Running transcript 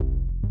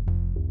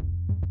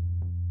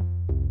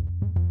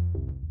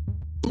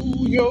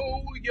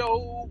yo,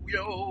 yo.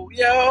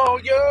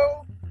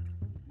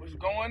 What's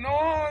going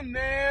on,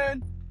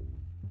 man?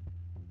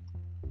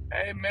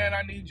 Hey, man,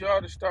 I need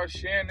y'all to start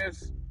sharing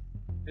this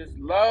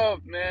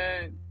love,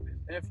 man. This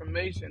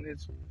information,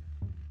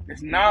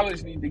 this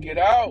knowledge need to get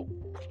out.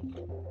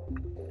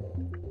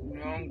 You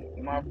know,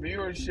 my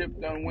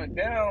viewership done went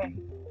down.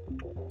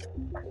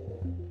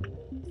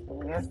 I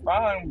mean, that's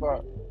fine,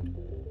 but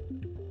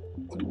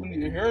people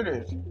need to hear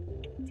this.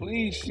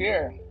 Please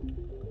share.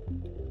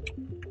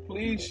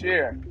 Please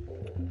share.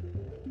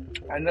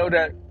 I know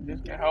that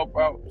this can help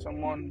out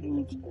someone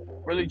who's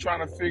really trying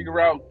to figure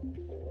out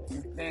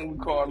this thing we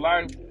call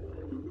life,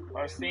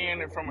 or seeing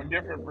it from a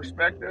different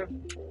perspective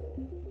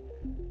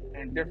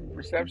and different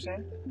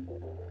perception.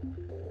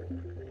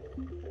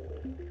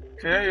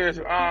 Today is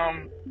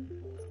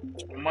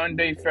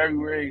Monday,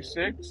 February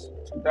 6th,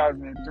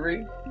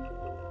 2003.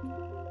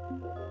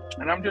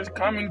 And I'm just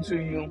coming to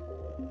you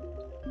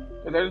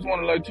because I just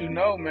want to let you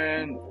know,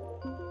 man,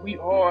 we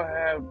all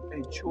have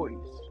a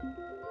choice.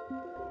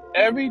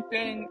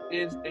 Everything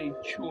is a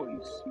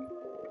choice.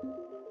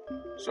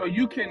 So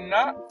you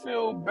cannot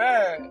feel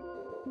bad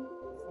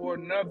for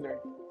another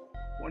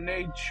when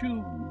they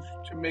choose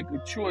to make a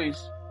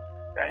choice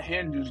that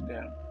hinders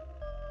them.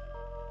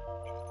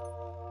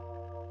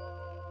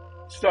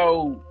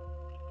 So,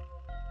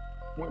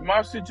 with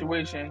my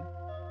situation,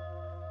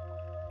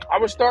 I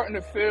was starting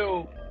to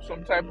feel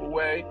some type of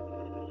way,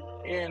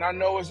 and I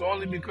know it's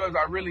only because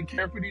I really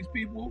care for these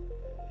people,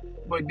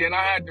 but then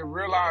I had to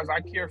realize I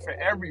care for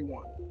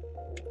everyone,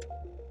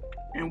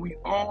 and we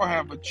all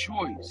have a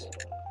choice.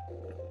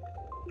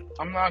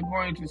 I'm not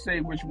going to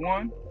say which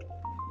one,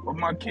 but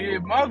my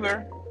kid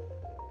mother,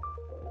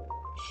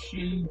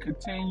 she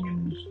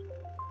continues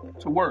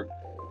to work.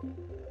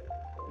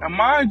 Now,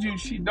 mind you,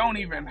 she don't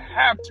even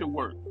have to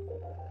work,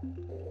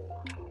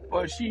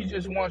 but she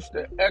just wants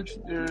the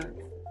extra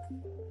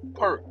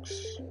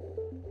perks,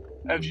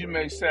 as you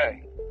may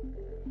say.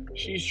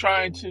 She's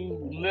trying to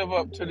live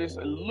up to this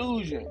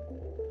illusion,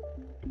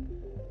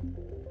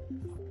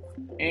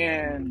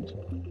 and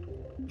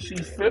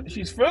she's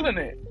feeling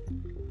it.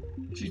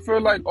 She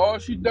feels like all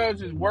she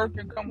does is work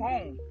and come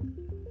home.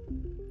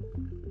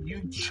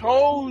 You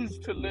chose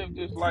to live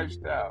this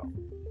lifestyle.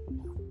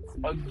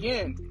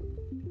 Again,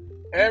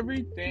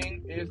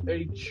 everything is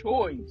a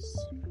choice.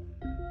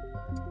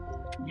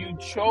 You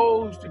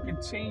chose to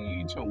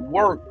continue to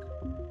work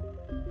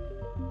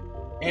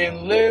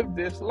and live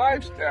this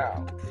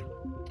lifestyle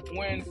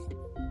when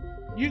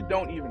you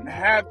don't even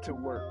have to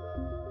work.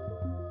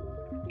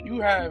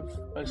 You have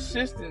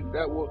assistants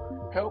that will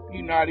help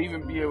you not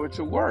even be able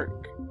to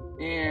work.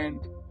 And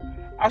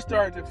I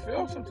started to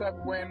feel some type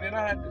of way, and then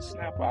I had to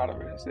snap out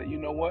of it and say, you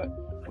know what?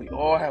 We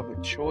all have a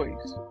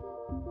choice.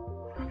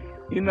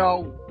 You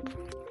know,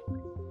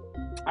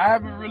 I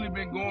haven't really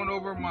been going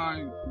over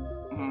my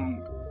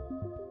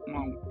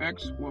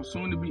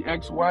soon to be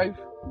ex-wife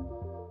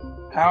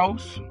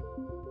house,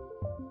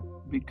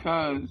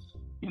 because,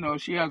 you know,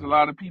 she has a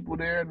lot of people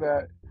there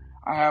that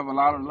I have a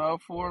lot of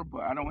love for,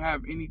 but I don't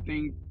have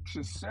anything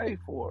to say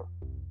for.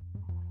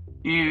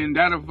 And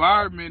that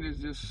environment is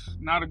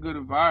just not a good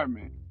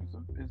environment.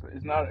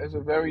 It's a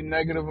very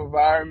negative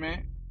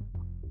environment,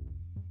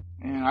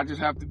 and I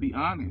just have to be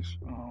honest.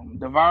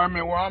 The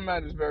environment where I'm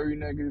at is very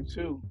negative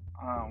too.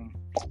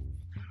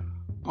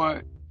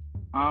 But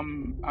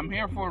I'm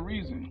here for a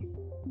reason.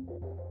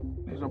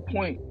 There's a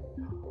point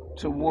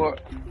to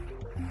what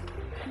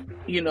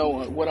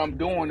I'm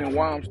doing and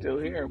why I'm still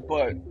here.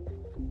 But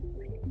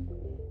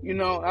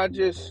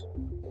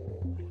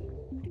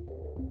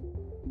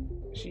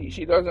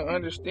she doesn't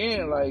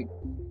understand. Like,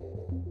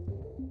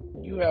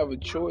 you have a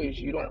choice.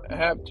 You don't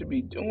have to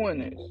be doing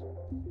this.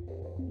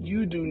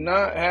 You do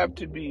not have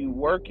to be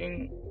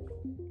working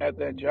at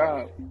that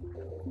job,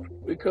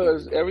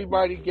 because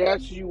everybody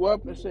gasses you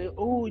up and say,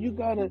 oh, you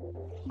got a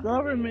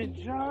government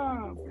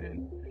job,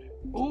 and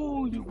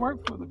oh, you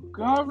work for the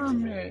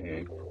government,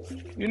 and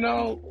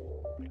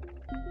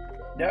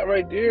that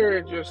right there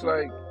is just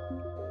like,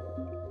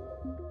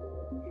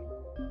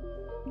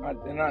 I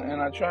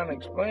try to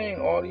explain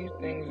all these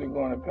things are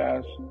going to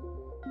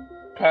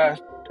pass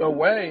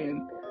away,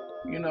 and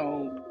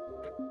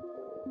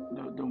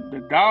the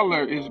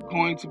dollar is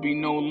going to be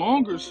no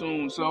longer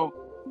soon. So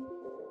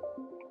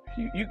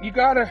you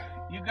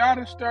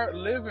gotta start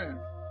living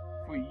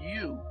for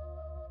you.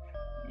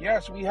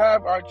 Yes, we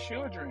have our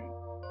children,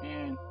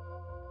 and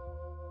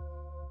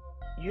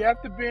you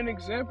have to be an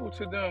example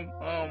to them,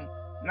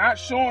 not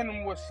showing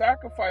them what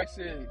sacrifice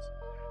is,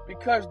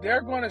 because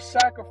they're going to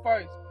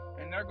sacrifice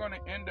and they're going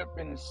to end up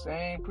in the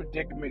same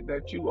predicament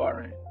that you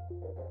are in.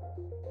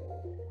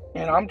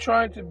 And I'm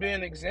trying to be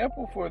an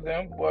example for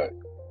them, but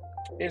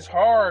it's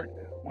hard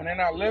when they're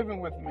not living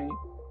with me,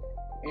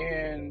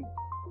 and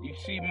you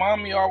see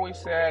mommy always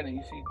sad and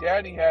you see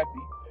daddy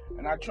happy,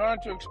 and I try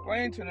to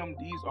explain to them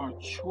these are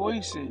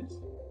choices.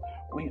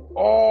 We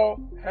all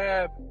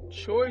have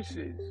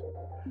choices.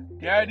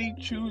 Daddy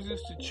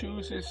chooses to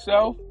choose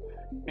himself,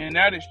 and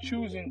that is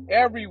choosing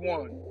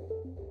everyone.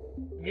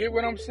 You get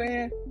what I'm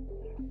saying?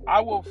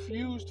 I will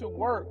refuse to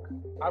work.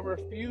 I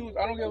refuse.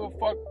 I don't give a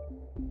fuck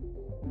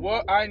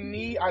what I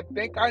need. I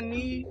think I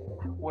need.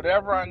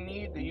 Whatever I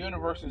need, the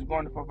universe is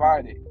going to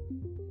provide it.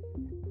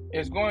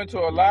 It's going to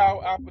allow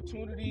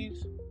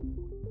opportunities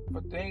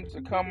for things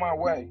to come my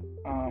way.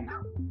 I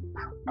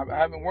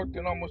haven't worked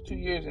in almost 2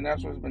 years, and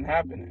that's what's been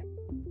happening.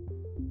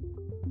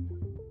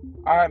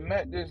 I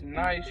met this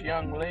nice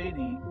young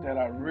lady that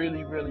I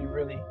really, really,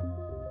 really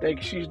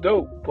think she's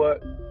dope,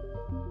 but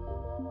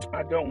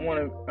I don't want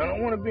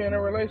to be in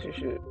a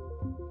relationship.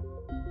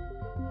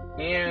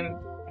 And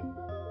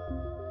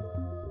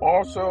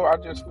also, I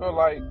just feel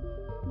like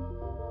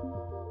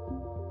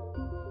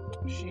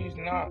she's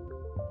not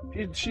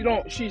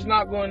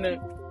going to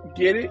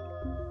get it.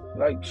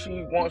 Like,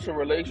 she wants a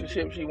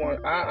relationship.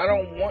 I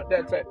don't want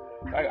that type.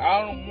 Like,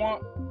 I don't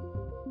want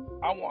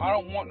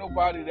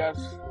nobody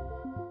that's,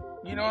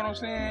 you know what I'm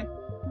saying?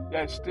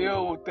 That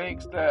still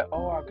thinks that,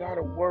 oh, I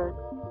gotta work,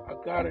 I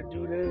gotta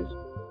do this,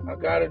 I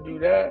gotta do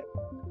that,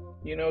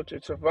 to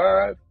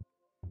survive.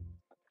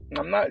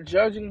 I'm not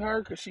judging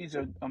her because she's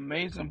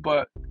amazing,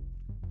 but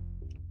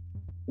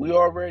we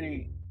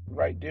already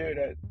right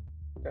there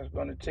that's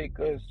going to take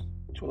us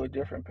to a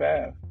different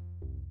path,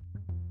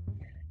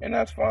 and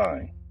that's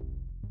fine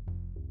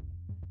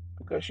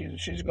because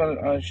she's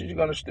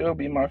gonna still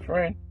be my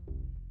friend.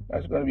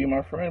 That's gonna be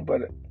my friend,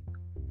 but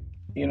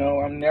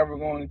I'm never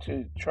going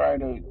to try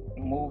to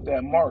move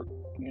that mark.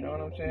 You know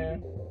what I'm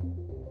saying?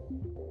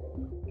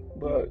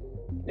 But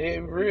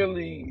it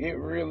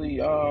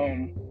really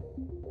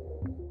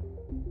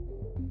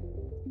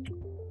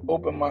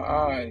opened my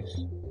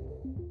eyes.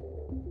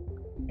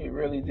 It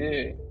really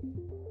did.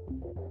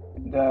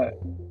 That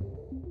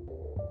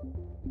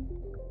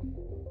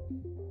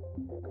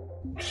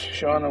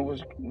Shauna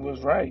was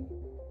right.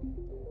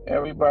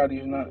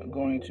 Everybody's not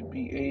going to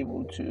be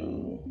able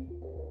to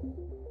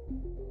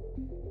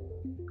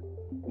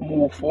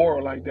move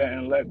forward like that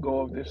and let go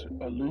of this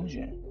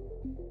illusion.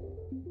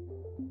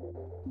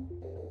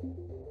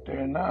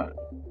 They're not.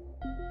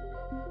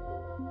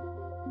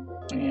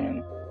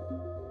 And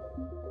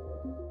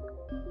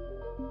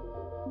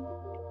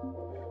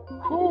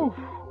whew,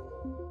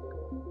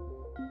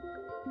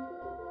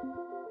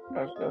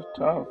 that's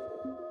tough.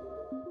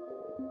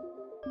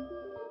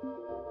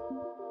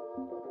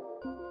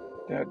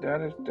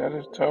 That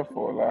is tough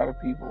for a lot of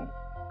people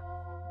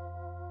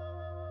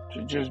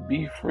to just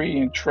be free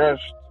and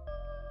trust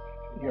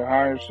your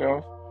higher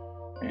self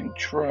and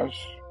trust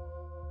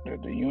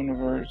that the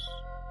universe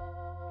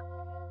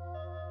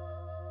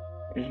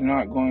is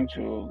not going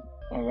to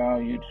allow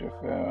you to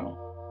fail.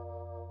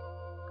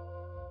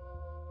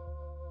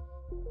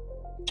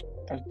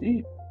 That's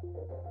deep.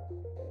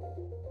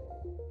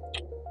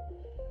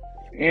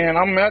 And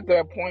I'm at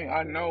that point.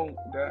 I know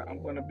that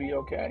I'm going to be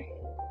okay.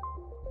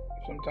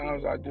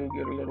 Sometimes I do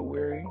get a little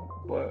weary,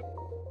 but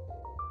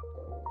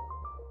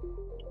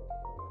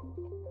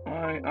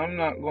I'm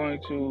not going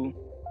to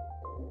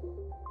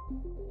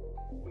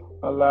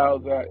allow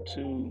that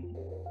to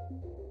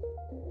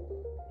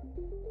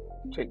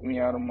take me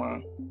out of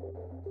my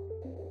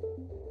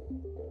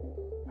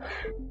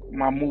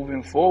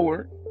moving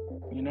forward.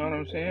 You know what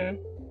I'm saying?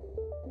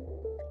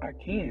 I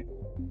can't.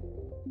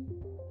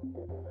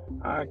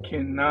 I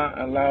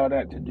cannot allow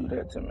that to do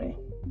that to me.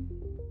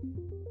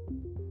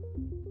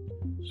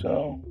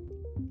 So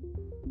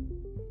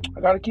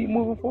I gotta keep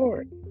moving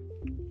forward.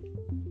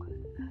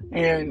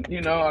 And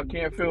I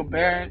can't feel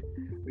bad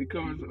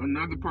because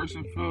another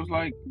person feels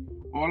like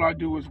all I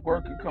do is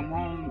work and come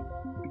home.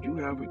 You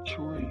have a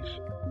choice.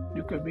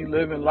 You could be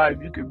living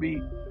life. You could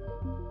be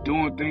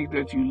doing things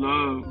that you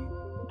love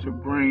to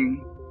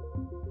bring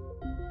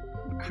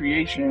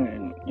creation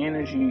and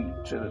energy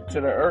to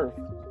the earth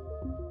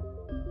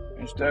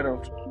instead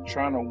of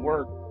trying to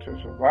work to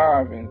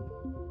survive, and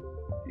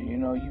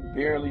you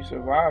barely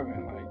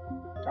surviving. Like,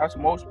 that's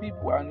most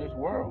people out in this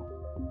world.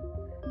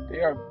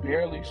 They are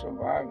barely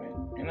surviving.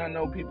 And I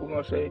know people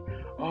gonna say,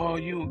 oh,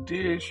 you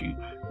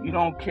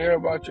don't care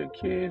about your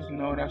kids.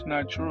 No, that's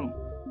not true.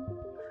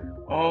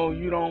 Oh,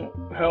 you don't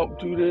help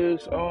do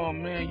this. Oh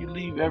man, you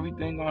leave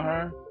everything on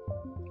her.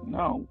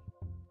 No,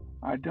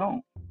 I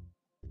don't.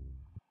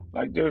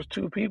 Like, there's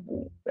two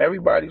people.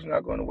 Everybody's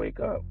not going to wake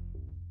up.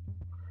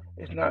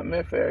 It's not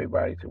meant for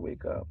everybody to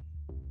wake up.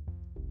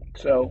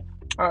 So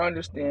I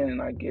understand and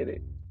I get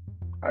it.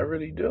 I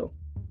really do.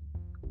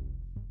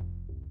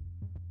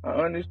 I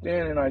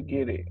understand and I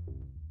get it.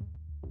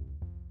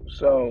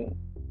 So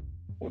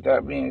with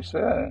that being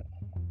said,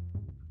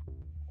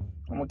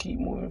 I'm going to keep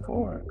moving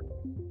forward.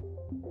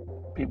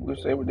 People can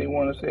say what they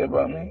want to say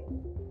about me.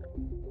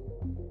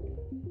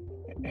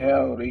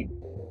 Hell, they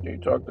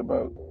talked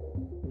about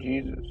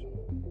Jesus.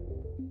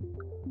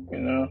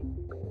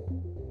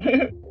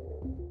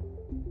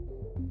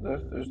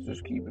 Let's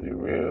just keep it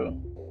real.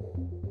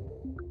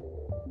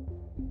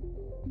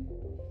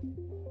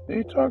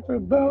 They talked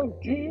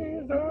about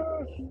Jesus.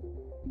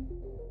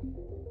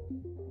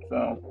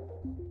 So,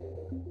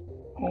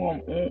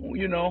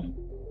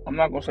 I'm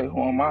not gonna say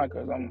who am I,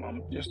 because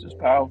I'm just as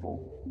powerful.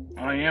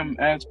 I am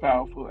as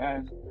powerful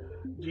as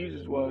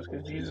Jesus was,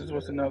 because Jesus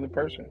was another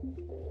person.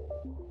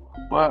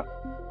 But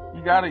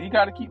you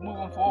gotta keep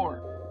moving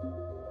forward.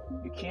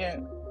 You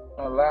can't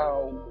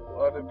allow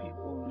other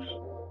people's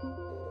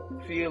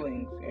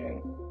feelings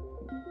and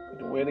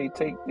the way they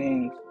take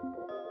things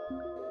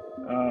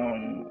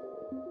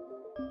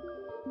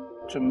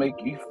to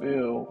make you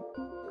feel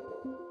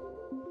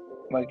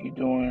like you're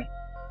doing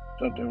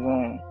something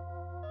wrong.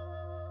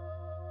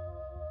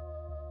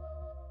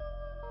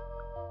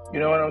 You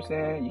know what I'm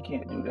saying? You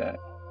can't do that.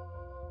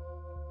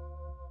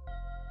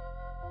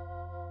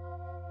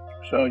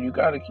 So you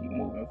got to keep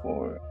moving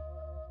forward.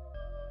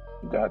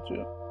 You got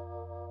to.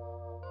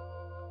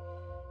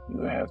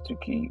 You have to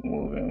keep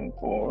moving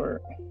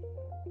forward.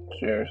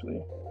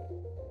 Seriously.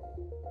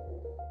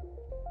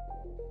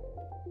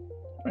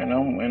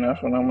 And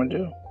that's what I'm going to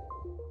do.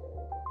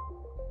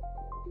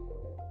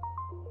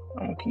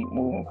 I'm going to keep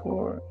moving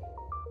forward.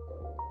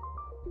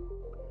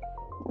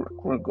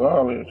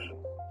 Regardless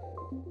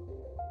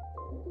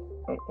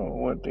of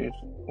what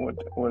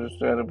is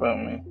said about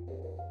me.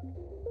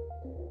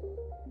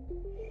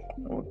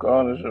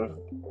 Regardless of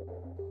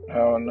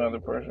how another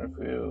person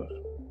feels.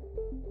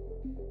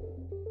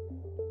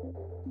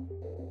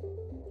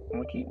 I'm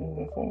going to keep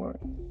moving forward.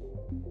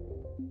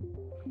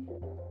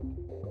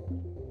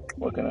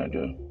 What can I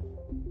do?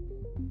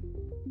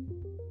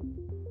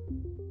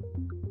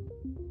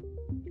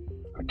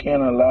 I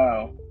can't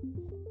allow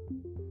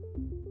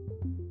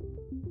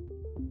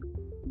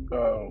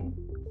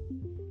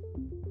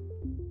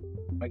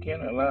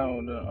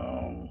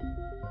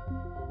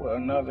what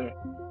another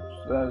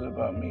says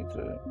about me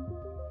to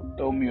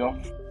throw me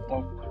off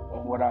of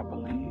what I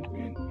believe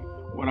and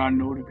what I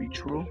know to be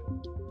true.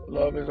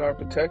 Love is our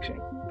protection.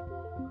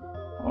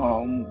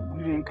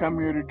 We didn't come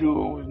here to do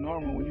what was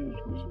normal. We were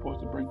supposed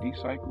to break these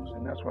cycles,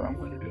 and that's what I'm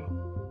going to do.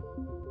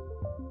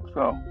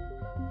 So,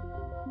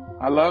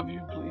 I love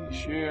you. Please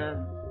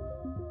share.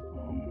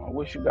 I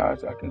wish you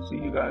guys, I can see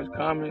you guys'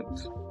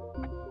 comments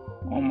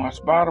on my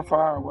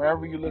Spotify or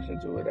wherever you listen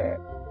to it at.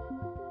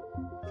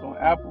 It's on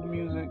Apple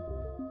Music.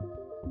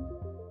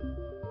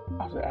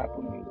 I said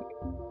Apple Music.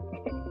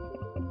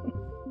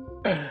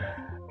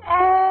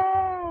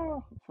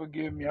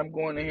 Forgive me. I'm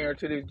going in here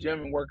to this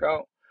gym and work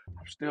out.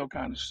 I'm still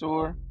kind of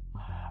sore.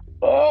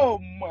 Oh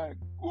my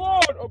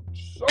God, I'm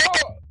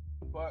sore.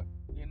 But,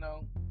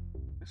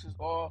 this is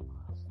all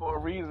for a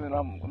reason.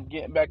 I'm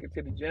getting back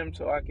into the gym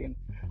so I can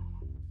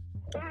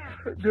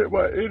get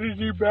my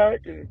energy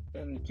back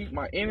and keep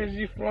my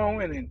energy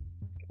flowing and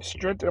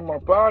strengthen my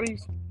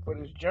bodies for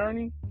this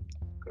journey.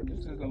 Because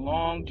this is a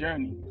long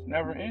journey. It's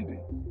never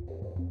ending.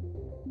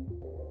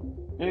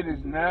 It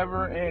is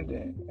never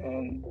ending.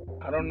 And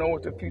I don't know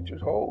what the future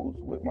holds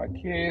with my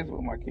kids'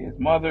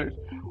 mothers,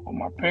 or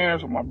my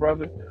parents, or my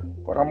brothers.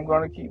 But I'm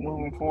going to keep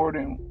moving forward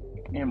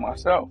in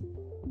myself.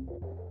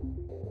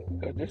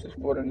 Because this is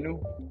for the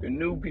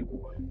new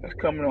people that's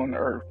coming on the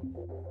earth.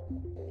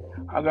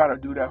 I got to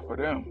do that for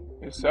them.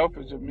 It's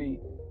selfish of me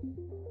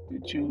to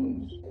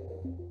choose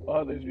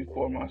others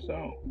before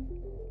myself.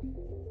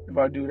 If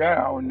I do that,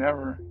 I will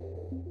never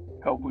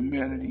help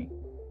humanity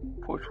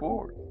push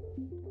forward.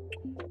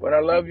 But I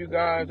love you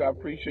guys. I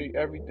appreciate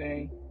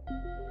everything.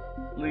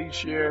 Please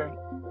share.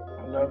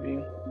 I love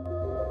you.